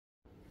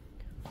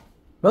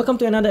Welcome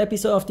to another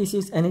episode of This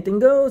Is Anything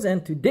Goes,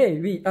 and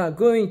today we are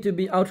going to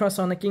be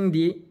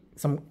ultrasonicking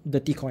some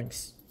dirty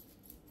coins.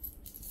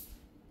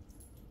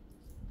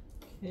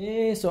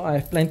 Okay, so I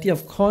have plenty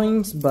of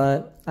coins,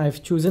 but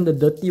I've chosen the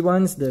dirty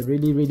ones, the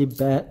really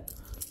bad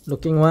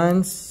looking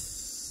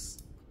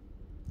ones.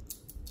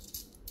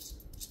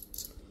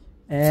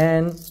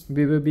 And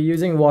we will be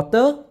using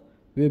water,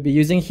 we'll be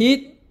using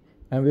heat,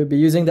 and we'll be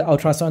using the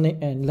ultrasonic,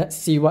 and let's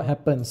see what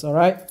happens,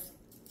 alright?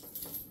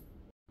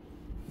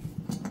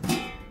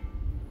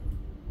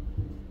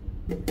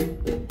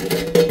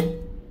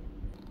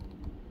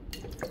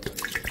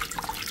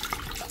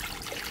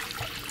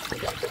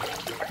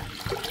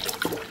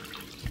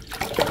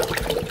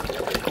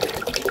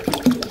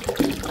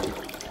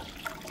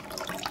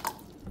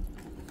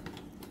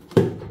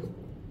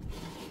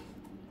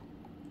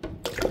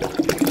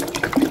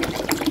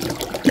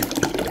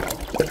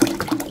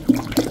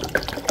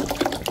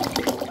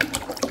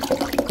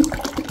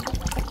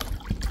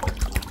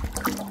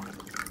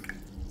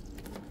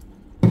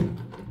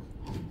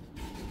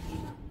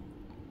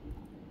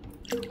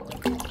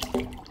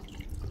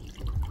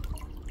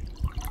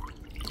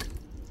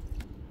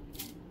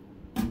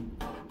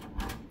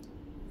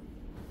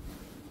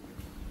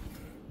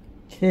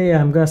 Okay,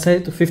 I'm gonna set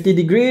it to 50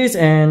 degrees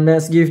and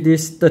let's give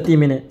this 30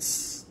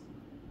 minutes.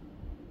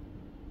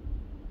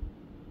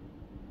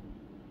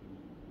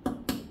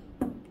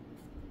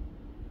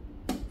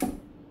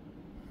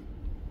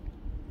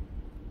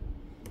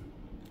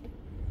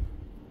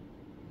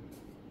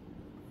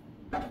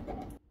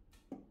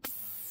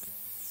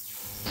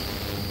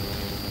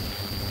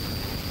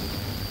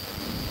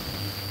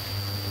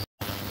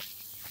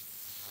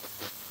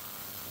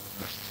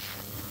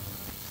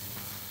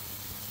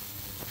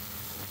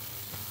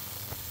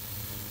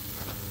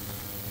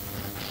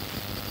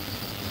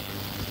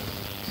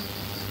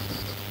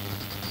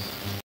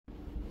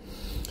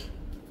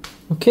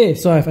 Okay,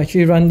 so I've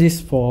actually run this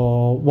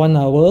for 1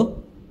 hour.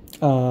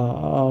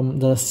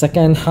 The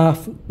second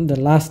half, the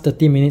last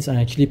 30 minutes,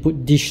 I actually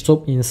put dish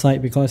soap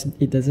inside because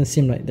it doesn't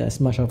seem like there's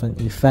much of an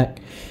effect.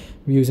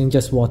 We're using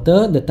just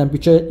water. The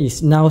temperature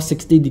is now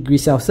 60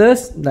 degrees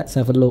Celsius. Let's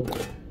have a look.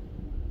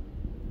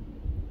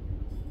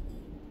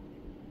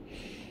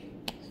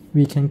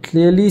 We can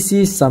clearly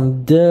see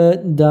some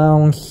dirt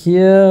down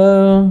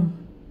here,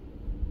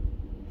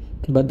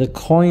 but the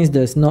coins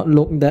does not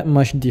look that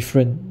much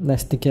different.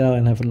 Let's take it out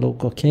and have a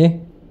look, okay?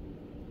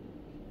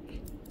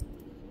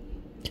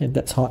 Okay,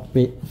 that's hot.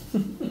 Wait.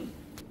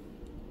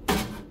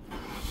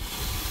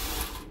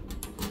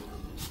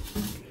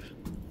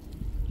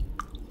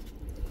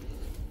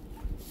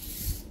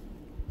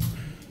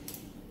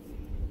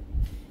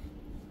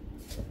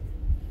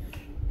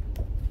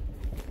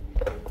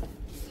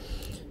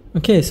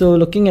 Okay, so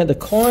looking at the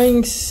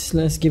coins,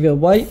 let's give it a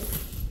wipe.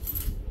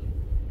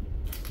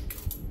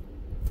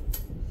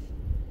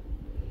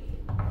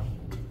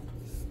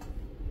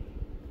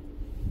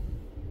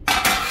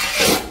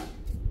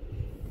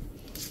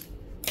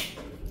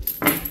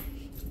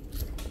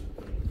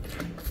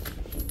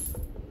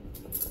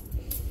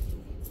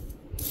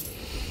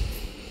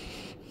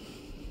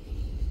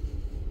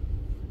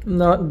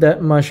 Not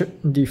that much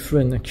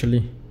different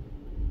actually.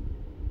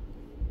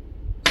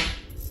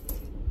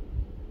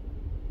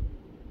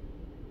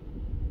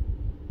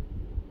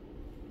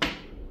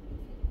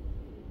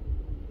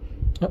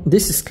 Oh,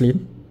 this is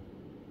clean.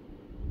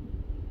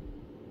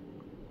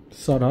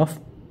 Sort of.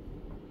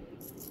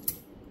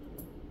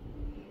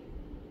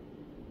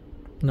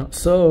 Not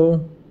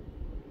so.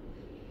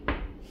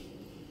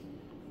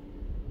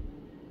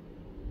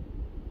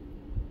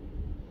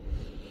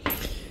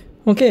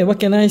 Okay, what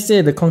can I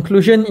say? The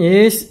conclusion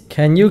is,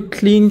 can you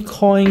clean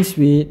coins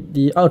with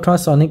the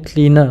ultrasonic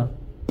cleaner?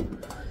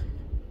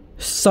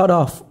 Sort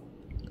of,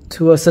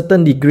 to a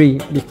certain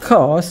degree,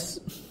 because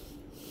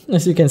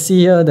as you can see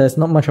here, there's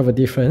not much of a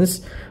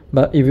difference.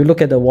 But if you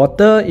look at the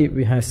water,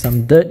 we have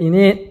some dirt in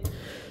it.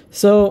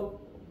 So,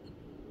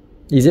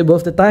 is it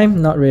worth the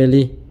time? Not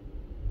really.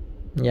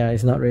 Yeah,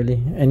 it's not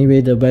really.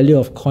 Anyway, the value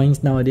of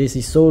coins nowadays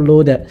is so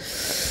low that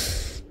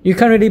you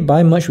can't really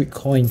buy much with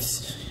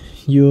coins.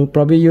 You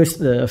probably use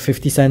the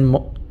 50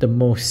 cent the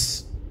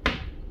most.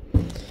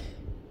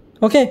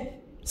 Okay,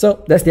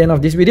 so that's the end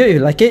of this video. If you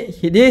like it,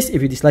 hit this.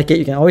 If you dislike it,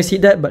 you can always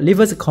hit that. But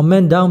leave us a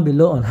comment down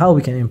below on how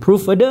we can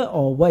improve further,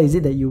 or what is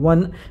it that you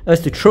want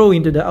us to throw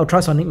into the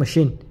ultrasonic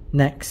machine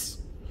next.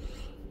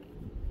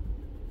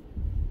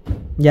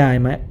 Yeah, I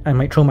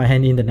might throw my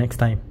hand in the next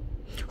time.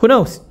 Who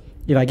knows?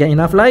 If I get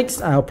enough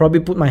likes, I'll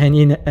probably put my hand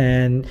in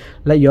and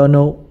let you all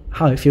know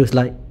how it feels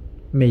like.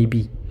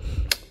 Maybe.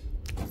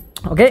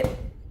 Okay.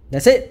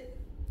 That's it.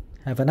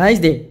 Have a nice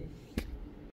day.